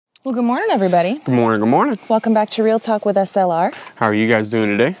Well, good morning, everybody. Good morning, good morning. Welcome back to Real Talk with SLR. How are you guys doing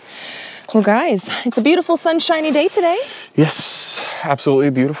today? Well, guys, it's a beautiful sunshiny day today. Yes,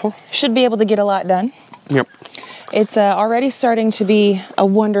 absolutely beautiful. Should be able to get a lot done. Yep. It's already starting to be a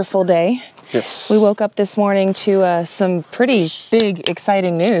wonderful day. Yes. We woke up this morning to some pretty big,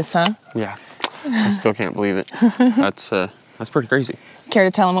 exciting news, huh? Yeah, I still can't believe it. That's pretty crazy. Care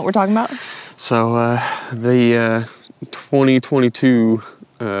to tell them what we're talking about? So the 2022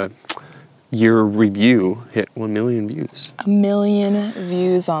 year review hit 1 million views. 1 million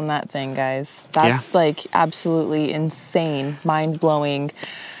views on that thing, guys. That's like absolutely insane, mind-blowing,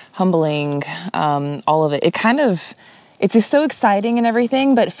 humbling, all of it. It's just so exciting and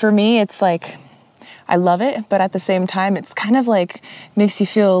everything, but for me, it's like, I love it, but at the same time, it's kind of like, makes you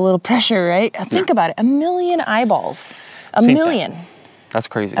feel a little pressure, right? Think about it, 1 million eyeballs, a million. That's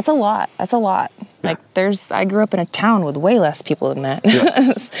crazy. That's a lot, that's a lot. Like I grew up in a town with way less people than that.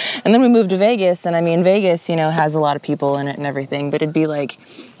 Yes. And then we moved to Vegas, and I mean, Vegas, you know, has a lot of people in it and everything, but it'd be like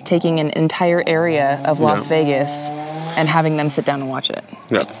taking an entire area of Las Vegas and having them sit down and watch it.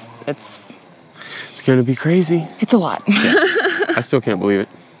 Yeah. It's gonna be crazy. It's a lot. Yeah. I still can't believe it.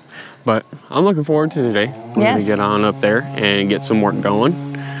 But I'm looking forward to today. We're gonna get on up there and get some work going.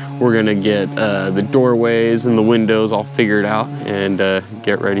 We're gonna get the doorways and the windows all figured out and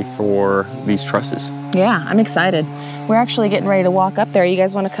get ready for these trusses. Yeah, I'm excited. We're actually getting ready to walk up there. You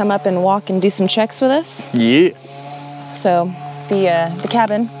guys wanna come up and walk and do some checks with us? Yeah. So the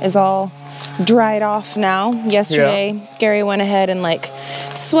cabin is all dried off now. Yesterday, Gary went ahead and like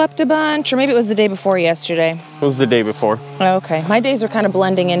swept a bunch, or maybe it was the day before yesterday. It was the day before. Oh, okay. My days are kind of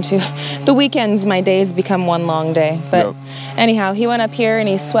blending into the weekends. My days become one long day. But anyhow, he went up here and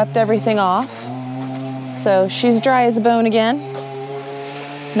he swept everything off. So she's dry as a bone again.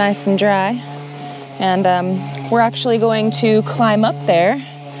 Nice and dry. And we're actually going to climb up there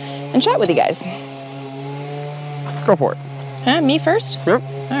and chat with you guys. Go for it. Huh? Me first? Yep.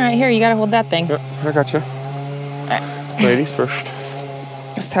 All right, here, you gotta hold that thing. Yep, I got you. All right. Ladies first.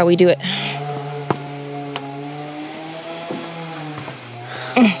 That's how we do it.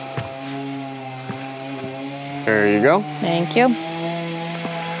 There you go. Thank you.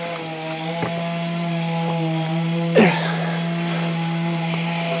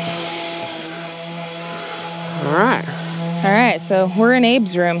 All right. All right, so we're in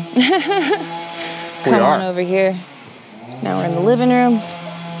Abe's room. Come on over here. Now we're in the living room.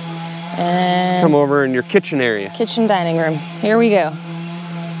 And just come over in your kitchen area. Kitchen dining room. Here we go.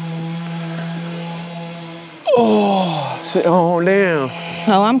 Oh, sit on down.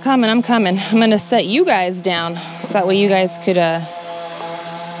 Oh, I'm coming. I'm gonna set you guys down so that way you guys could, I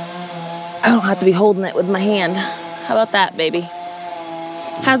don't have to be holding it with my hand. How about that, baby?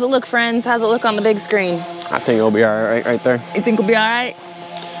 How's it look, friends? How's it look on the big screen? I think it'll be all right there. You think it'll be all right?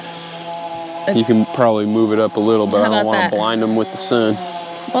 You can probably move it up a little, but I don't want to blind them with the sun.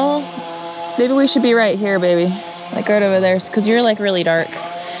 Well, maybe we should be right here, baby. Like right over there, because you're like really dark.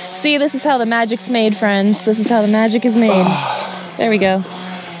 See, this is how the magic's made, friends. This is how the magic is made. There we go.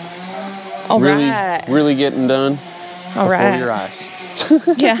 All right. Really getting done before your eyes.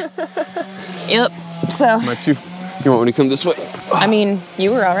 Yeah. Yep. So. You want me to come this way? I mean,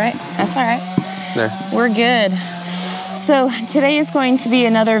 you were all right. That's all right. There. We're good. So today is going to be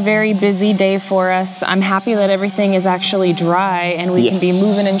another very busy day for us. I'm happy that everything is actually dry and we can be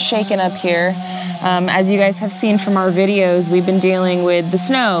moving and shaking up here. As you guys have seen from our videos, we've been dealing with the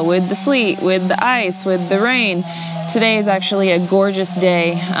snow, with the sleet, with the ice, with the rain. Today is actually a gorgeous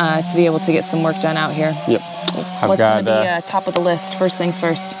day to be able to get some work done out here. Yep. What's going to be top of the list? First things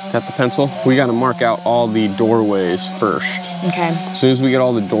first. Got the pencil? We got to mark out all the doorways first. Okay. As soon as we get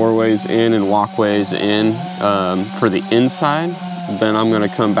all the doorways in and walkways in for the inside, then I'm going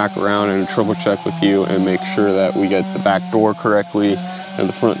to come back around and triple check with you and make sure that we get the back door correctly and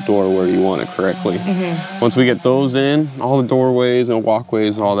the front door where you want it correctly. Once we get those in, all the doorways and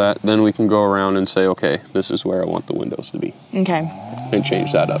walkways and all that, then we can go around and say, okay, this is where I want the windows to be. Okay. And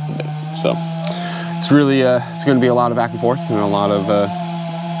change that up a bit. So it's really, it's going to be a lot of back and forth and a lot of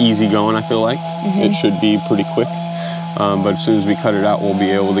easy going, I feel like. It should be pretty quick. But as soon as we cut it out, we'll be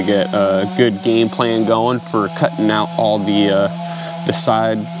able to get a good game plan going for cutting out all the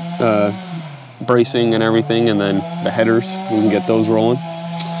side bracing and everything, and then the headers, we can get those rolling.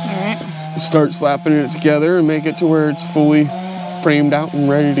 All right. Start slapping it together and make it to where it's fully framed out and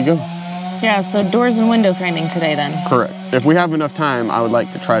ready to go. Yeah, so doors and window framing today then. Correct. If we have enough time, I would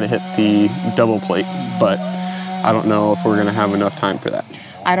like to try to hit the double plate, but I don't know if we're gonna have enough time for that.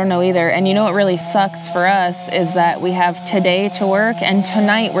 I don't know either. And you know what really sucks for us is that we have today to work and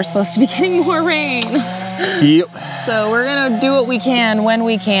tonight we're supposed to be getting more rain. Yep. So we're gonna do what we can when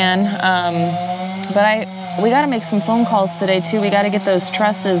we can. But we gotta make some phone calls today too. We gotta get those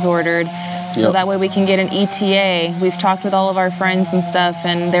trusses ordered, so that way we can get an ETA. We've talked with all of our friends and stuff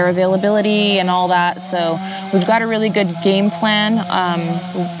and their availability and all that. So we've got a really good game plan,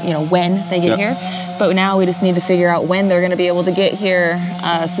 you know, when they get here. But now we just need to figure out when they're gonna be able to get here,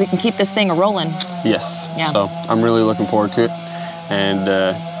 so we can keep this thing a-rolling. Yes. So I'm really looking forward to it, and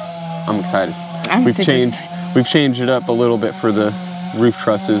I'm excited. We've changed it up a little bit for the roof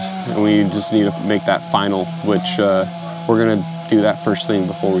trusses, and we just need to make that final, which we're gonna do that first thing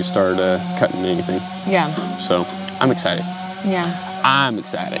before we start cutting anything. Yeah. So I'm excited. Yeah. I'm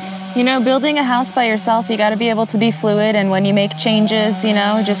excited. You know, building a house by yourself, you got to be able to be fluid, and when you make changes, you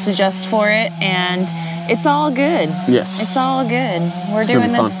know, just adjust for it, and it's all good. Yes. It's all good. We're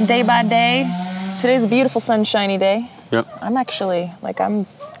doing this day by day. Today's a beautiful sunshiny day. Yep. I'm actually, like, I'm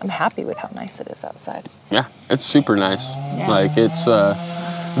happy with how nice it is outside. Yeah, it's super nice. Yeah. Like, it's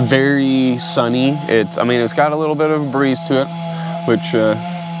very sunny. I mean, it's got a little bit of a breeze to it, which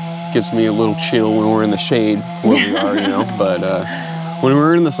gives me a little chill when we're in the shade where we are, you know. But when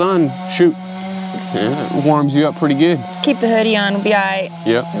we're in the sun, shoot, it warms you up pretty good. Just keep the hoodie on, we'll be all right.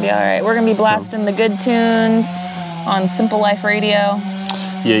 Yep. We'll be all right. We're going to be blasting the good tunes on Simple Life Radio.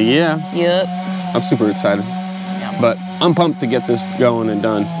 Yeah. Yep. I'm super excited. But I'm pumped to get this going and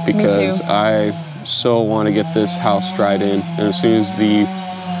done, because I so want to get this house dried in. And as soon as the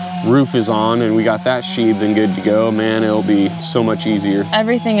roof is on and we got that sheathed and good to go, man, it'll be so much easier.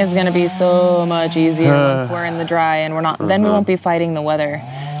 Everything is going to be so much easier once we're in the dry, and we're not. Then we won't be fighting the weather.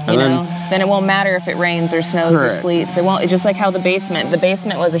 You know, then it won't matter if it rains or snows or sleets. It won't. It's just like how the basement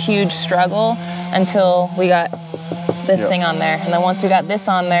was a huge struggle until we got this thing on there, and then once we got this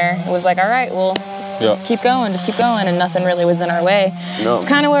on there, it was like, all right, well. Just keep going, and nothing really was in our way. It's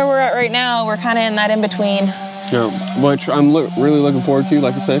kind of where we're at right now. We're kind of in that in-between. Yeah, which I'm really looking forward to.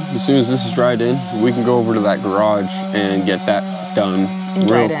 Like I said, as soon as this is dried in, we can go over to that garage and get that done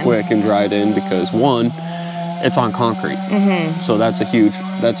real quick and dried in, because one, it's on concrete. So that's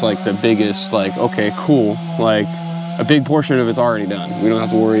like the biggest, like, okay, cool. Like, a big portion of it's already done. We don't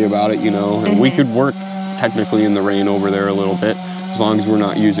have to worry about it, you know. And we could work technically in the rain over there a little bit, as long as we're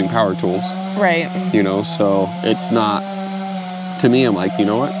not using power tools. Right. You know, so it's not, to me, I'm like, you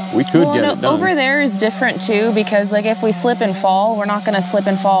know what, we could get it done. Over there is different too, because like if we slip and fall, we're not going to slip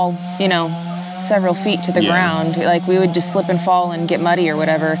and fall, you know, several feet to the ground. Like we would just slip and fall and get muddy or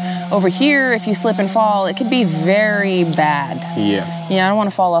whatever. Over here, if you slip and fall, it could be very bad. Yeah. You know, I don't want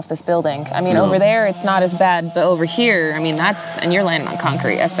to fall off this building. I mean, over there, it's not as bad, but over here, I mean, and you're landing on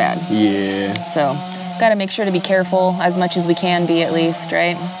concrete, that's bad. Yeah. So, got to make sure to be careful as much as we can be, at least,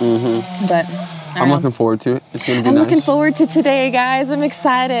 right? But I'm looking forward to it. It's going to be nice. I'm looking forward to today, guys. I'm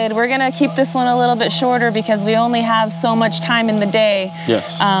excited. We're going to keep this one a little bit shorter because we only have so much time in the day.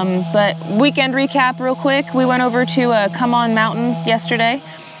 Yes. But weekend recap real quick. We went over to Come On Mountain yesterday,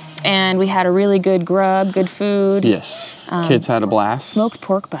 and we had a really good grub, good food. Yes. Kids had a blast. Smoked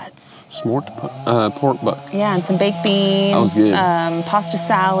pork butts. Smoked pork butt. Yeah, and some baked beans. That was good. Pasta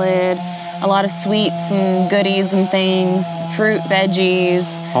salad. A lot of sweets and goodies and things, fruit, veggies.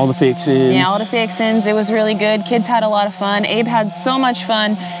 All the fixins. Yeah, all the fixins. It was really good. Kids had a lot of fun. Abe had so much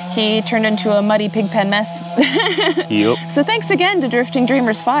fun. He turned into a muddy pig pen mess. Yep. So thanks again to Drifting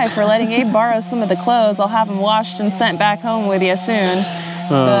Dreamers 5 for letting Abe borrow some of the clothes. I'll have them washed and sent back home with you soon.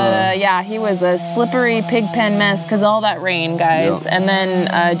 But yeah, he was a slippery pig pen mess because all that rain, guys. Yep. And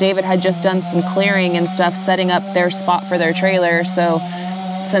then David had just done some clearing and stuff, setting up their spot for their trailer. So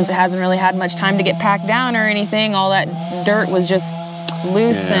since it hasn't really had much time to get packed down or anything, all that dirt was just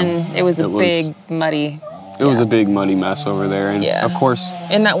loose, and it was a big muddy. It was a big muddy mess over there, and of course,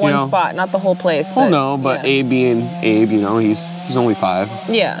 in that one spot, not the whole place. Well, no, but Abe being Abe, you know, he's only 5.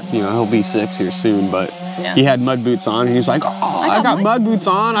 Yeah. You know, he'll be 6 here soon, but he had mud boots on, and he's like, "Oh, I got mud boots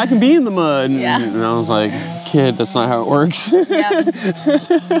on. I can be in the mud." And I was like, "Kid, that's not how it works."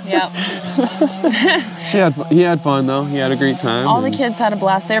 Yep. He had fun though. He had a great time. All the kids had a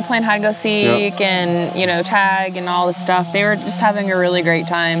blast. They were playing hide go seek and, you know, tag and all the stuff. They were just having a really great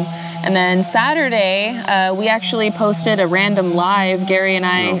time. And then Saturday, we actually posted a random live. Gary and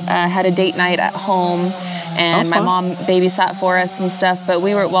I had a date night at home, and my mom babysat for us and stuff. But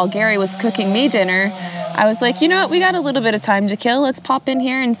while Gary was cooking me dinner, I was like, you know what, we got a little bit of time to kill. Let's pop in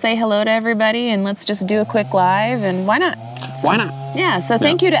here and say hello to everybody, and let's just do a quick live, and why not? why not? Yeah, so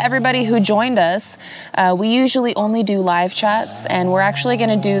thank you to everybody who joined us. We usually only do live chats, and we're actually going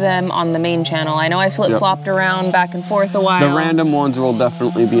to do them on the main channel. I know I flip-flopped around back and forth a while. The random ones will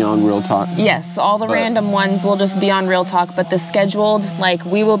definitely be on Real Talk. Yes, all the random ones will just be on Real Talk, but the scheduled, like,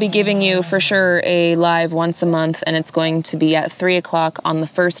 we will be giving you for sure a live once a month, and it's going to be at 3 o'clock on the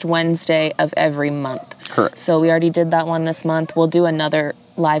first Wednesday of every month. Correct. So we already did that one this month. We'll do another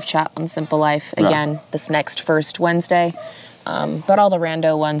live chat on Simple Life again this next first Wednesday. But all the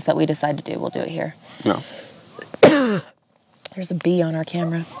rando ones that we decide to do, we'll do it here. Yeah. There's a bee on our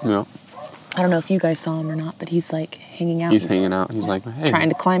camera. Yeah. I don't know if you guys saw him or not, but he's like hanging out. He's hanging out. He's like, hey. Trying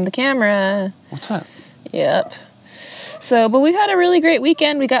to climb the camera. What's up? Yep. So, but we've had a really great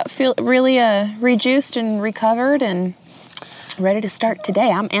weekend. We got really rejuiced and recovered and ready to start today.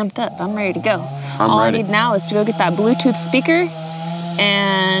 I'm amped up. I'm ready to go. All I need now is to go get that Bluetooth speaker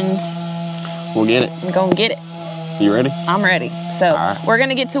and we'll get it. Go and get it. You ready? I'm ready. So we're going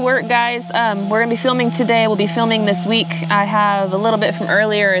to get to work, guys. We're going to be filming today. We'll be filming this week. I have a little bit from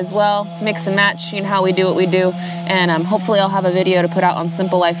earlier as well. Mix and match, you know how we do what we do. And hopefully I'll have a video to put out on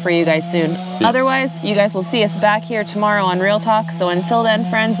Simple Life for you guys soon. Yes. Otherwise, you guys will see us back here tomorrow on Real Talk. So until then,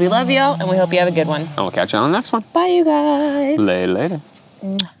 friends, we love y'all and we hope you have a good one. And we'll catch you on the next one. Bye, you guys. Later.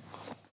 Mwah.